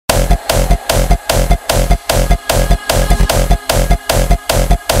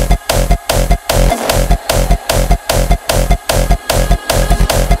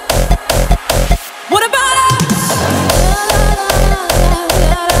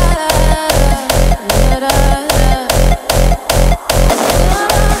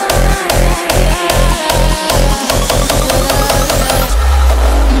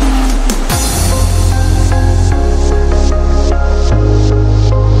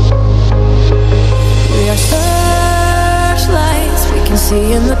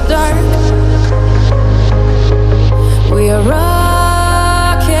see in the dark. We are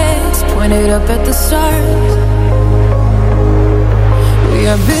rockets pointed up at the stars. We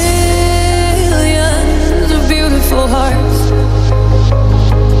are billions of beautiful hearts,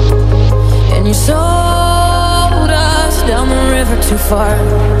 and you sold us down the river too far.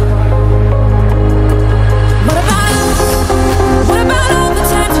 What about us? What about all the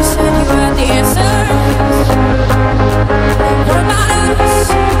times you said you had the answers? What about us?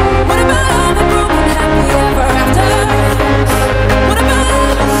 What about all the broken happy ever afters? What about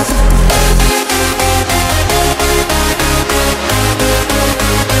us?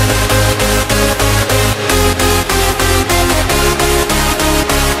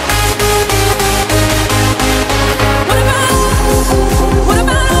 What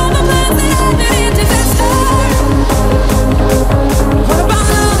about all the plans that ended in disaster? What about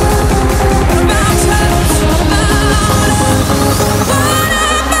love? What about trust? What about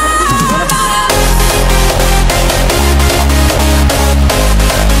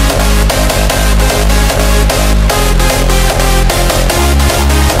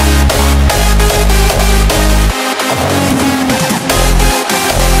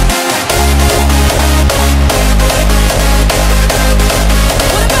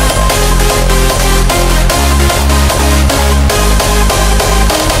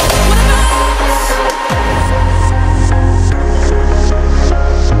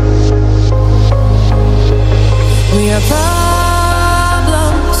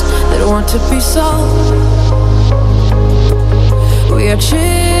problems that want to be solved? We are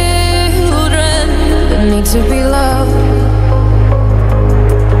children that need to be loved.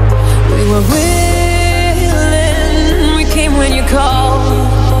 We were willing, we came when you called,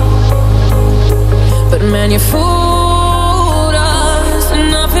 but man, you fool.